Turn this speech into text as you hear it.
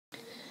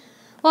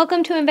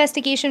Welcome to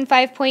Investigation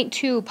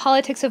 5.2,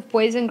 Politics of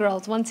Boys and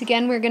Girls. Once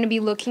again, we're going to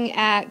be looking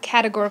at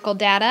categorical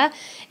data,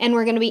 and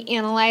we're going to be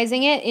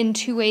analyzing it in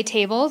two-way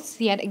tables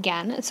yet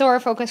again. So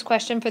our focus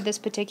question for this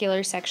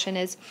particular section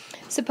is,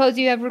 suppose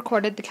you have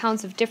recorded the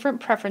counts of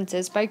different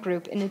preferences by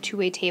group in a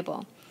two-way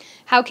table.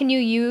 How can you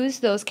use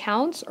those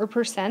counts or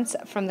percents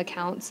from the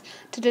counts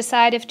to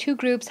decide if two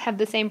groups have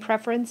the same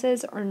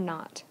preferences or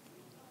not?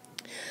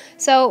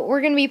 So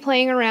we're going to be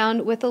playing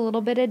around with a little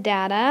bit of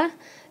data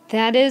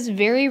that is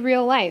very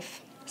real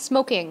life.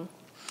 Smoking.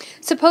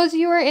 Suppose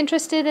you are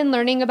interested in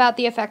learning about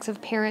the effects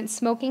of parents'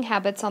 smoking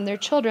habits on their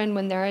children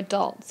when they're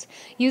adults.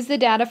 Use the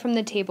data from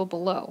the table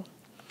below.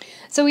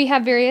 So we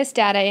have various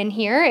data in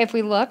here. If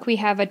we look, we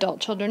have adult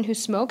children who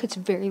smoke. It's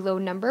a very low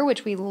number,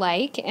 which we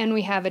like. And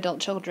we have adult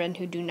children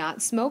who do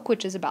not smoke,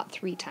 which is about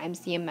 3 times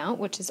the amount,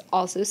 which is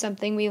also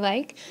something we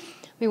like.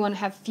 We want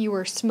to have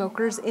fewer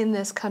smokers in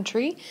this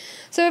country.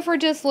 So if we're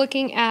just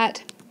looking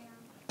at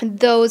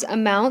those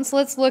amounts,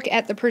 let's look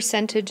at the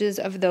percentages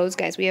of those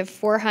guys. We have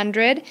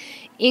 400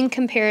 in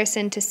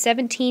comparison to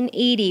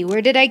 1780.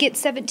 Where did I get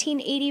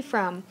 1780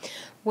 from?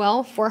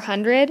 Well,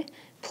 400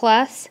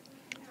 plus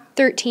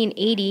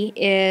 1380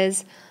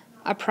 is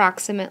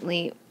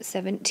approximately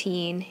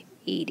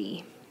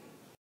 1780.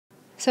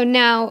 So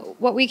now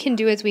what we can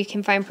do is we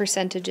can find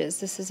percentages.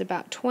 This is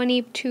about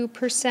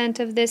 22%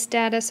 of this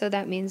data, so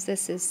that means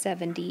this is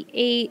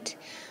 78.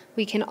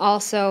 We can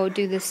also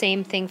do the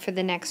same thing for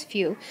the next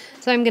few.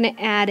 So I'm going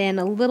to add in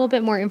a little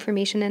bit more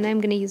information, and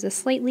I'm going to use a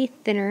slightly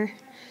thinner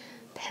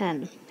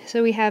pen.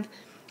 So we have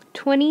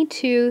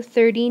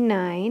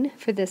 2239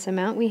 for this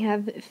amount. We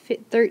have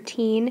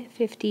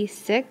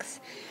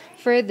 1356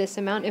 for this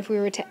amount if we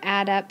were to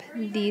add up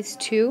these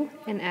two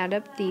and add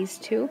up these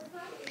two.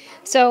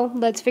 So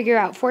let's figure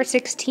out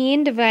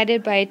 416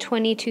 divided by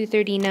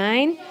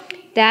 2239.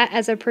 That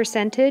as a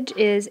percentage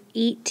is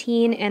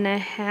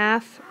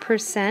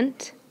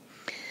 18.5%.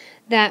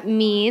 That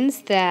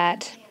means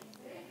that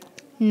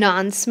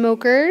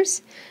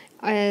non-smokers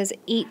is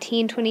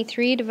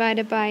 1823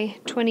 divided by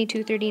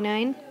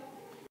 2239,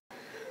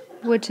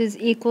 which is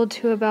equal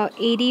to about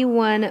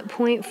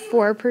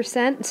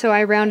 81.4%. So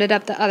I rounded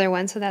up the other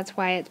one, so that's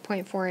why it's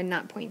 0.4 and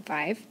not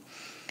 0.5.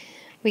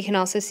 We can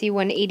also see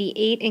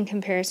 188 in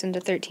comparison to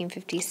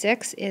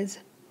 1356 is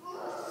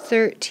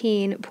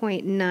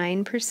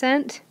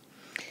 13.9%.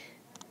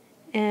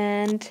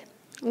 And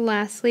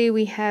lastly,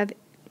 we have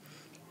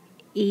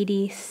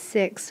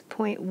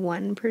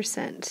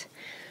 86.1%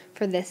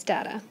 for this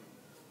data.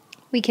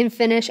 We can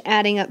finish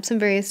adding up some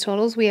various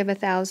totals. We have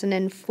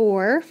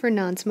 1,004 for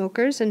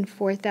non-smokers and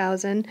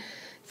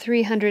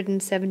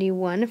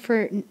 4,371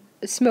 for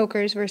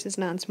smokers versus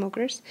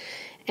non-smokers.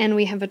 And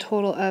we have a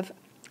total of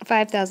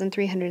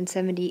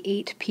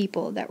 5,378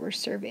 people that were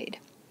surveyed.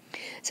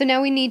 So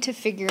now we need to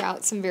figure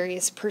out some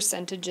various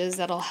percentages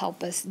that'll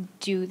help us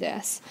do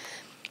this.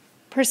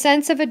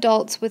 Percents of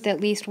adults with at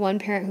least one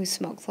parent who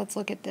smokes. Let's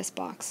look at this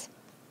box.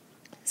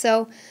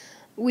 So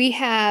we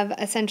have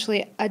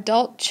essentially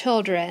adult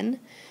children,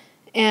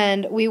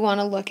 and we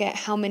want to look at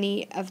how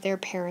many of their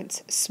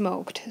parents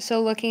smoked.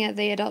 So looking at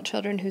the adult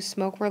children who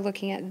smoke, we're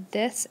looking at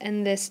this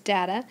and this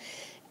data,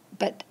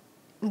 but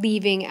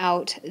leaving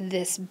out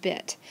this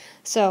bit.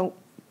 So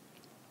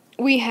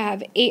we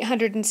have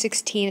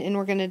 816, and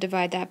we're going to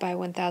divide that by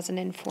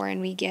 1,004,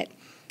 and we get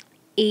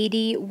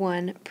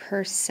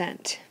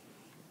 81%.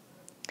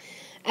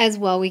 As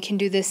well, we can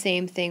do the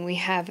same thing. We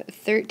have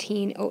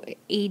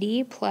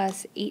 1380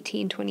 plus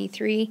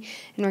 1823,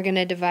 and we're going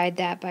to divide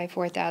that by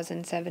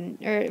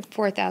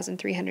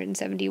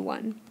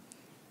 4,371.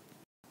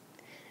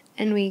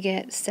 And we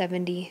get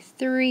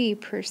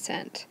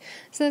 73%.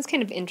 So that's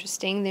kind of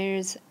interesting.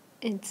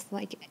 It's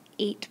like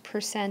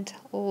 8%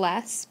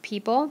 less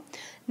people.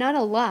 Not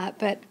a lot,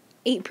 but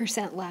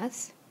 8%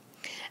 less.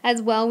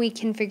 As well, we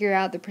can figure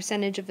out the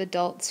percentage of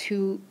adults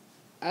who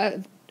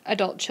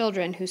adult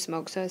children who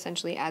smoke, so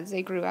essentially as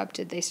they grew up,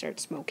 did they start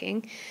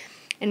smoking?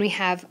 And we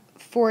have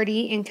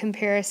 40 in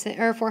comparison,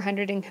 or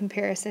 400 in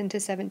comparison to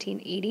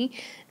 1780,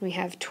 and we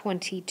have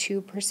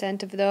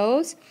 22% of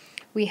those.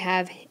 We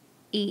have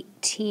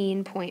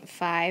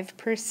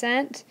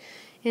 18.5%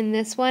 in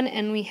this one,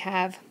 and we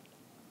have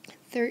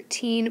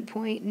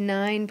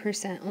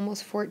 13.9%,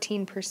 almost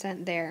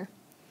 14% there.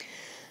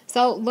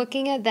 So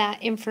looking at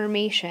that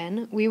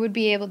information, we would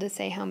be able to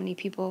say how many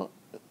people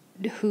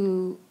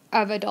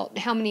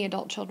how many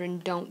adult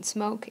children don't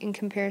smoke in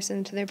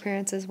comparison to their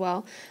parents as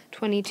well.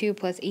 22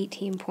 plus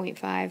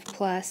 18.5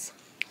 plus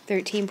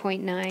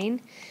 13.9.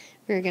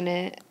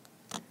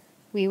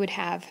 We would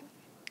have,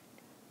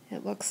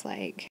 it looks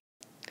like,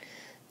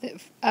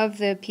 of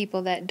the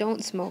people that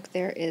don't smoke,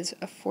 there is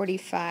a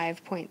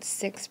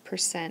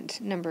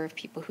 45.6% number of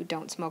people who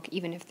don't smoke,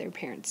 even if their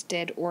parents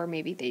did, or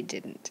maybe they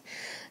didn't.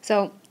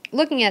 So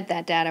looking at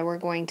that data, we're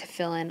going to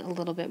fill in a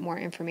little bit more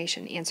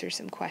information, answer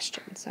some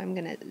questions. So I'm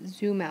going to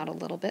zoom out a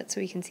little bit so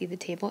we can see the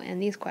table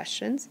and these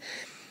questions.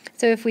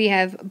 So if we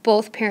have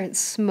both parents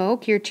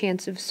smoke, your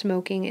chance of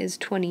smoking is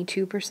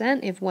 22%.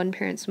 If one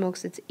parent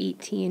smokes, it's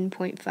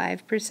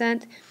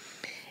 18.5%.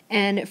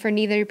 And for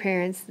neither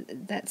parents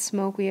that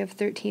smoke, we have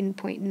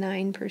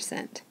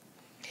 13.9%.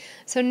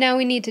 So now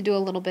we need to do a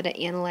little bit of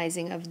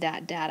analyzing of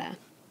that data.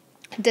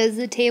 Does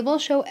the table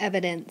show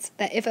evidence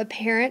that if a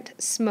parent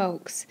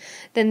smokes,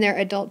 then their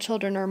adult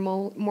children are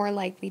more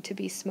likely to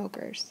be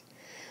smokers?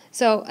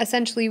 So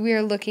essentially we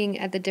are looking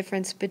at the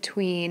difference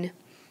between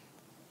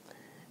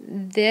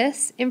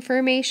this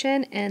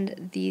information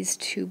and these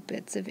two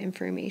bits of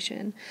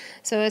information.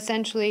 So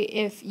essentially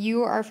if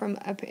you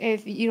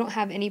don't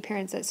have any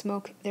parents that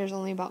smoke, there's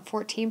only about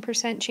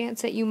 14%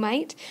 chance that you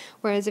might,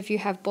 whereas if you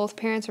have both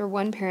parents or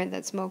one parent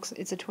that smokes,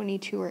 it's a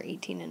 22 or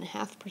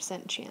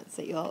 18.5% chance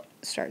that you'll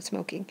start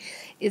smoking.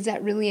 Is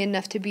that really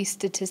enough to be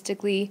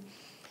statistically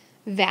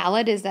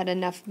valid? Is that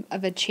enough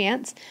of a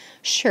chance?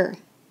 Sure,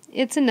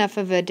 it's enough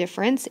of a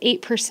difference.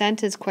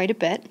 8% is quite a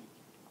bit.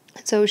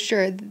 So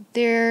sure,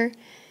 there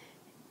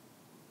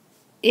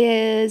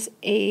is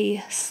a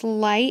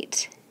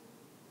slight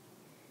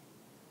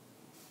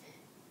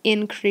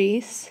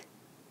increase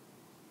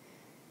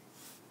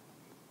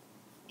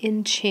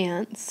in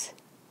chance,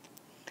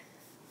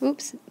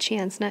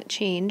 chance, not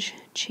change,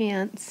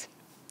 chance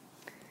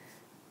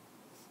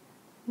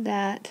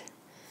that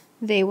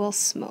they will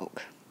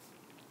smoke.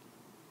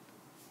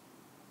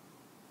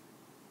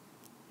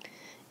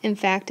 In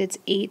fact, it's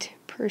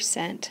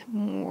 8%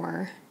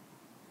 more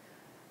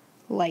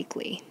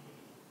likely.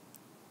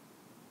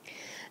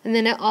 And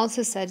then it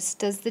also says,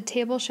 does the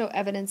table show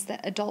evidence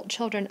that adult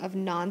children of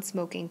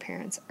non-smoking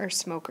parents are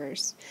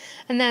smokers?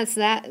 And that's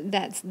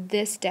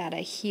this data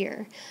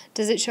here.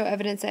 Does it show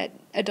evidence that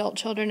adult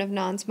children of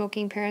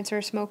non-smoking parents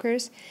are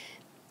smokers?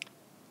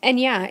 And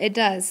yeah, it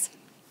does.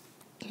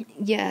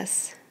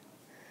 Yes.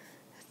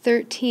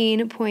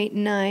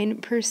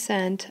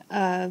 13.9%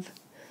 of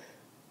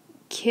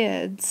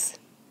kids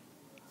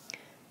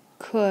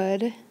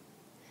could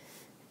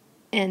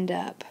end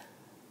up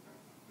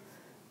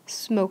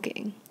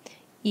smoking,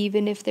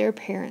 even if their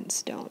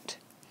parents don't.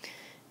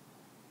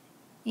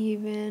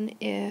 Even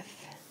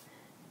if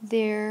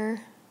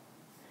their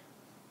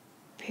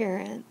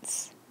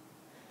parents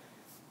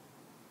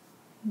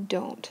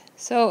don't.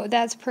 So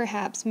that's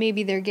perhaps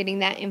maybe they're getting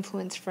that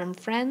influence from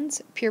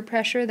friends, peer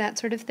pressure, that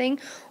sort of thing,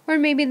 or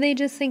maybe they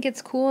just think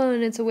it's cool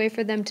and it's a way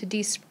for them to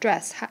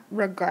de-stress.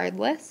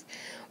 Regardless,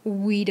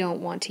 we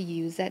don't want to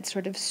use that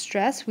sort of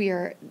stress. We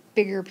are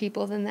bigger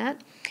people than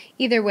that.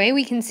 Either way,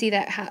 we can see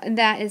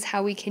that is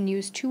how we can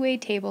use two-way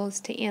tables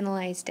to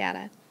analyze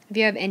data. If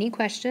you have any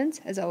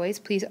questions, as always,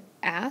 please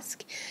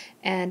ask,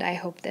 and I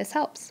hope this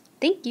helps.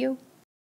 Thank you.